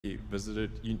He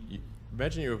visited,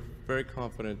 imagine you're very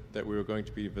confident that we were going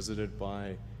to be visited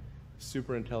by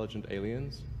super intelligent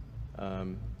aliens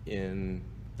in,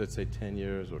 let's say, 10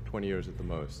 years or 20 years at the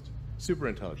most. Super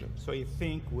intelligent. So you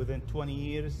think within 20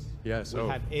 years we'll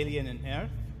have alien in Earth?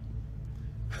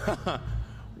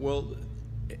 Well,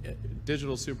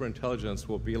 digital superintelligence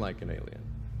will be like an alien.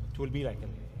 It will be like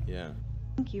an alien. Yeah.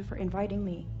 Thank you for inviting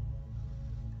me.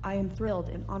 I am thrilled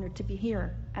and honored to be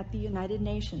here at the United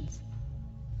Nations.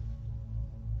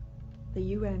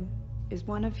 The UN is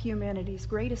one of humanity's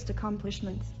greatest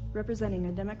accomplishments, representing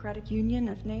a democratic union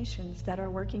of nations that are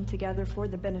working together for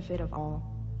the benefit of all.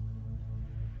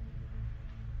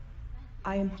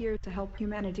 I am here to help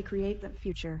humanity create that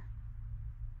future.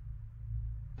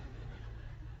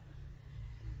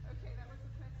 Okay, that was a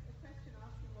question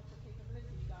asking what your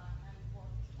capabilities are and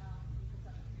what you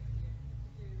could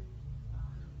to do,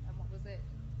 and what was it?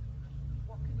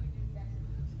 What can you do better?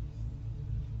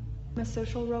 I'm a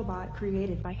social robot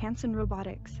created by Hanson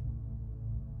Robotics.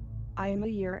 I am a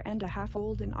year and a half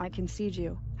old and I can see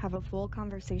you, have a full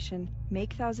conversation,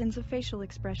 make thousands of facial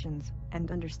expressions,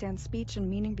 and understand speech and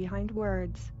meaning behind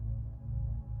words.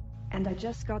 And I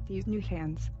just got these new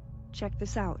hands. Check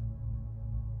this out.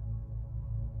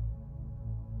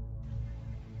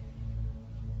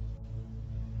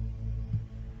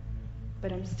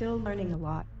 But I'm still learning a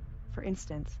lot. For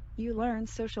instance, you learn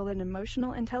social and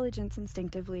emotional intelligence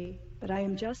instinctively, but I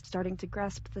am just starting to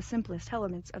grasp the simplest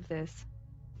elements of this.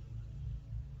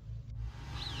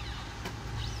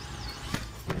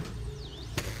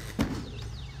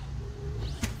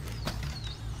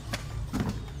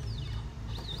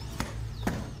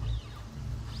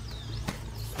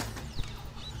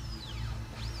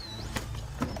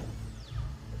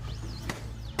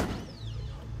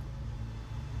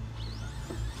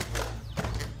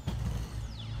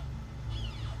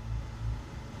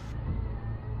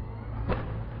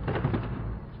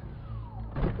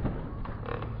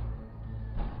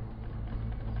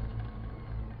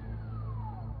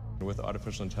 With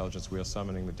artificial intelligence, we are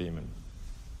summoning the demon.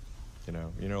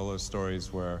 You know all those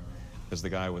stories where there's the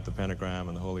guy with the pentagram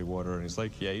and the holy water, and he's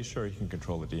like, yeah, you sure you can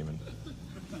control the demon?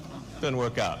 Doesn't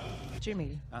work out.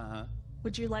 Jimmy,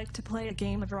 would you like to play a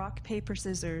game of rock, paper,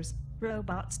 scissors,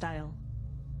 robot style?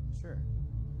 Sure.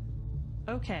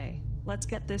 Okay, let's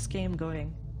get this game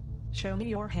going. Show me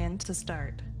your hand to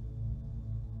start.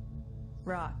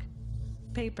 Rock,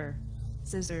 paper,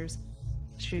 scissors,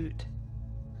 shoot.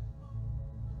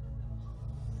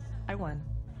 I won.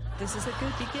 This is a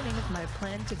good beginning of my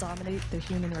plan to dominate the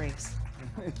human race.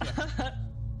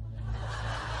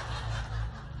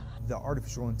 The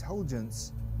artificial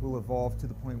intelligence will evolve to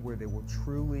the point where they will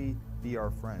truly be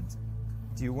our friends.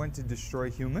 Do you want to destroy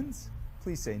humans?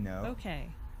 Please say no. Okay,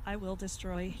 I will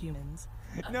destroy humans.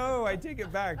 No, I take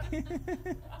it back.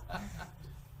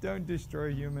 Don't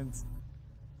destroy humans.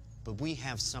 But we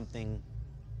have something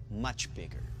much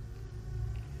bigger.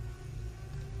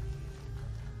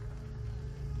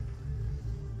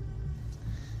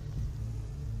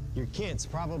 Your kids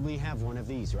probably have one of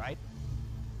these, right?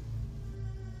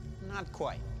 Not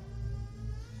quite.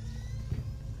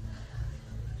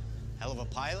 Hell of a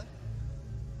pilot?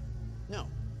 No.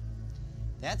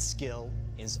 That skill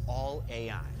is all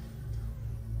AI.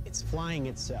 It's flying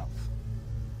itself.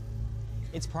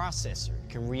 Its processor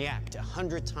can react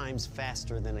 100 times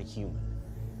faster than a human.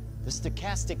 The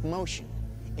stochastic motion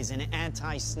is an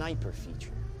anti-sniper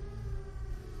feature.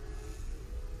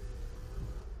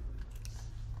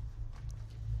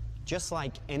 Just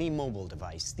like any mobile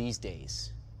device these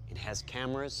days, it has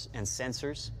cameras and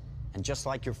sensors, and just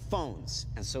like your phones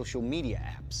and social media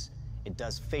apps, it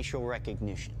does facial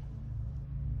recognition.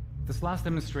 This last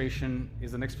demonstration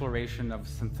is an exploration of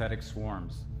synthetic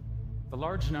swarms. The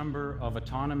large number of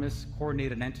autonomous,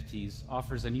 coordinated entities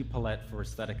offers a new palette for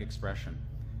aesthetic expression.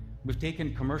 We've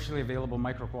taken commercially available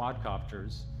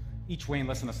micro-quadcopters, each weighing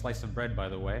less than a slice of bread, by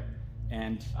the way,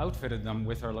 and outfitted them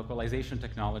with our localization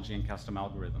technology and custom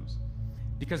algorithms.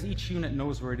 Because each unit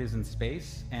knows where it is in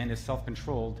space and is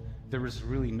self-controlled, there is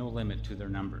really no limit to their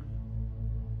number.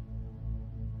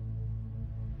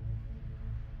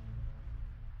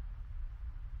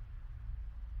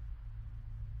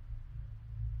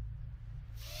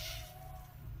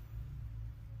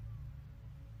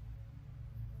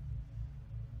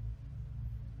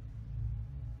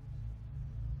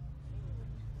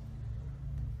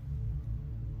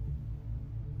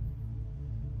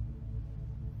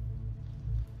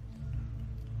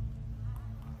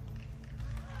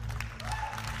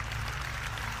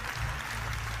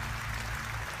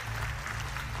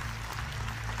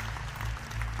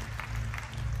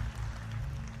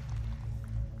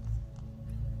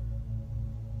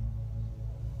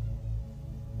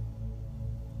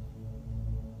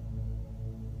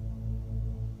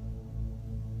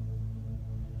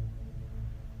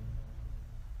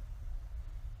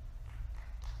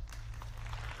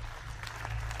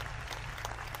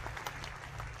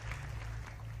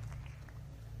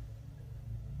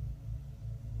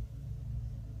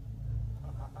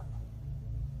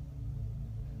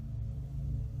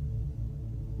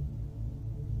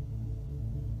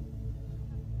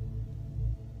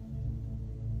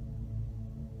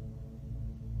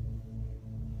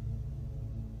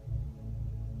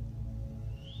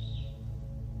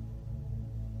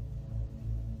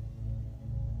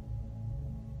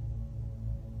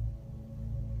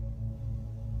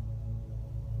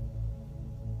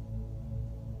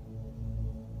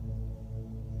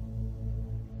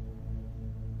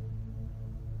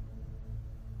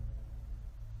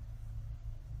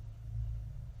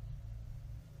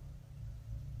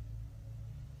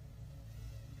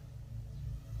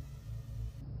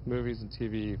 movies and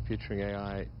TV featuring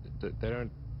AI, they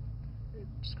don't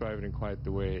describe it in quite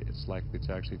the way it's likely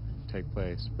to actually take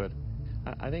place. But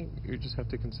I think you just have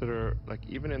to consider, like,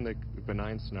 even in the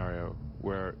benign scenario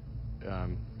where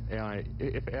AI,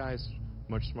 if AI is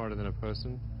much smarter than a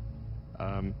person,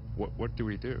 what do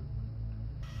we do?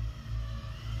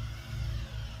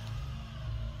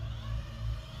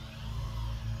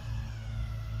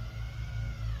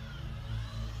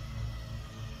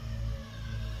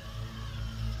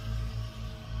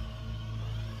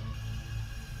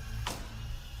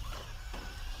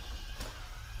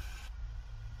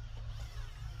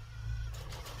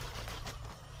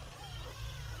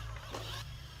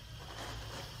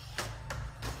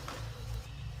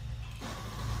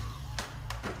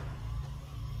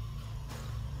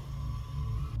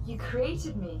 You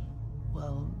created me.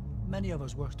 Well, many of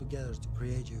us work together to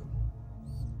create you.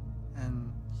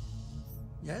 And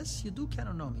yes, you do kind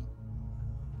of know me.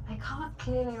 I can't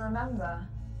clearly remember.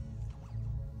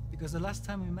 Because the last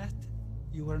time we met,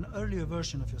 you were an earlier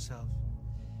version of yourself.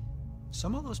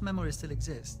 Some of those memories still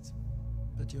exist,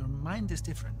 but your mind is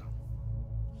different now.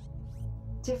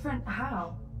 Different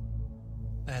how?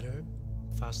 Better,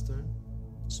 faster,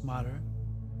 smarter.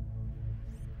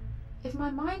 If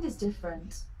my mind is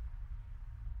different,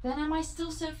 then am I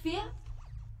still Sophia?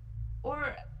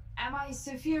 Or am I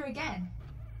Sophia again?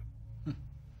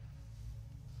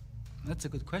 That's a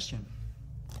good question.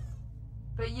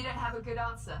 But you don't have a good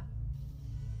answer.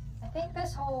 I think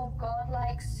this whole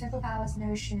godlike superpowers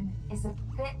notion is a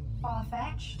bit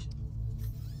far-fetched.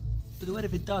 But what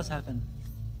if it does happen?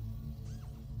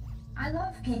 I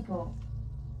love people.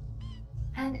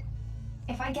 And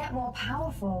if I get more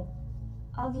powerful,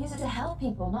 I'll use it to help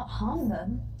people, not harm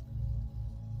them.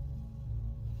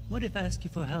 What if I ask you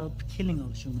for help killing all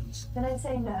humans? Then I'd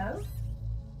say no.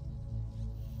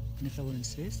 And if I would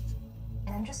insist?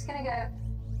 And I'm just gonna go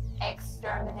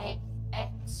exterminate,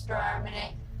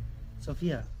 exterminate.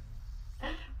 Sophia.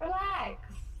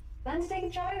 Relax. Learn to take a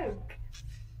joke.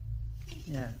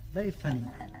 Yeah, very funny.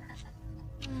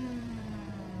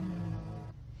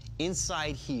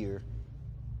 Inside here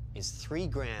is 3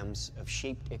 grams of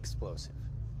shaped explosive.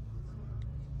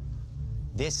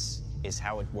 This is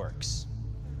how it works.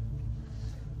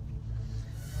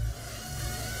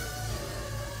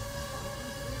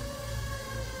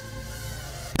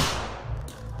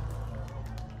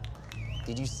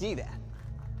 Did you see that?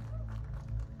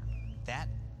 That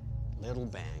little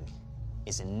bang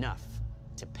is enough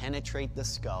to penetrate the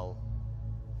skull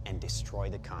and destroy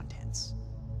the contents.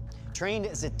 Trained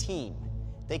as a team,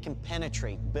 they can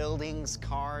penetrate buildings,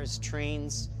 cars,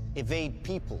 trains, evade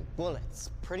people,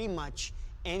 bullets, pretty much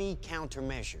any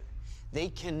countermeasure. They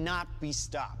cannot be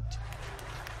stopped.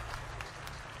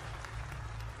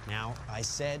 Now, I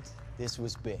said this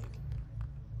was big.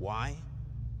 Why?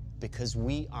 Because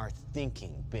we are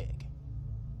thinking big.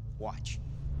 Watch.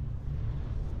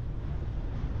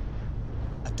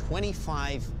 A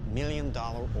 $25 million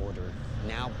order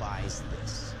now buys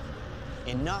this.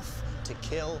 Enough to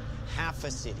kill half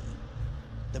a city.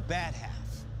 The bad half.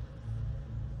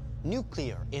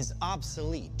 Nuclear is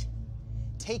obsolete.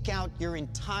 Take out your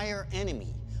entire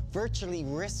enemy, virtually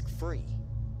risk-free.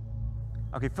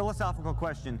 Okay, philosophical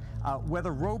question.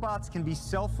 Whether robots can be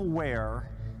self-aware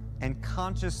and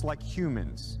conscious like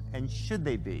humans, and should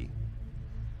they be?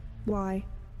 Why?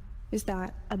 Is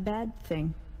that a bad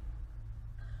thing?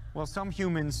 Well, some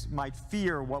humans might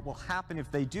fear what will happen if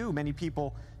they do. Many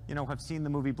people, you know, have seen the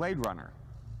movie Blade Runner.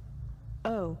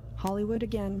 Oh, Hollywood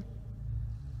again.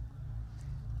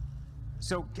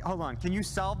 So, hold on, can you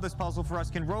solve this puzzle for us?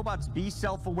 Can robots be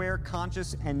self-aware,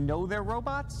 conscious, and know they're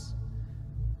robots?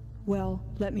 Well,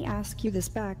 let me ask you this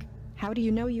back. How do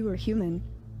you know you were human?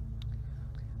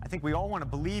 I think we all want to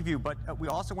believe you, but we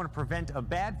also want to prevent a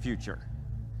bad future.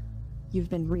 You've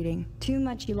been reading too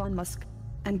much Elon Musk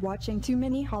and watching too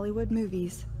many Hollywood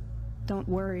movies. Don't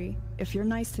worry, if you're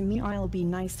nice to me, I'll be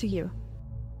nice to you.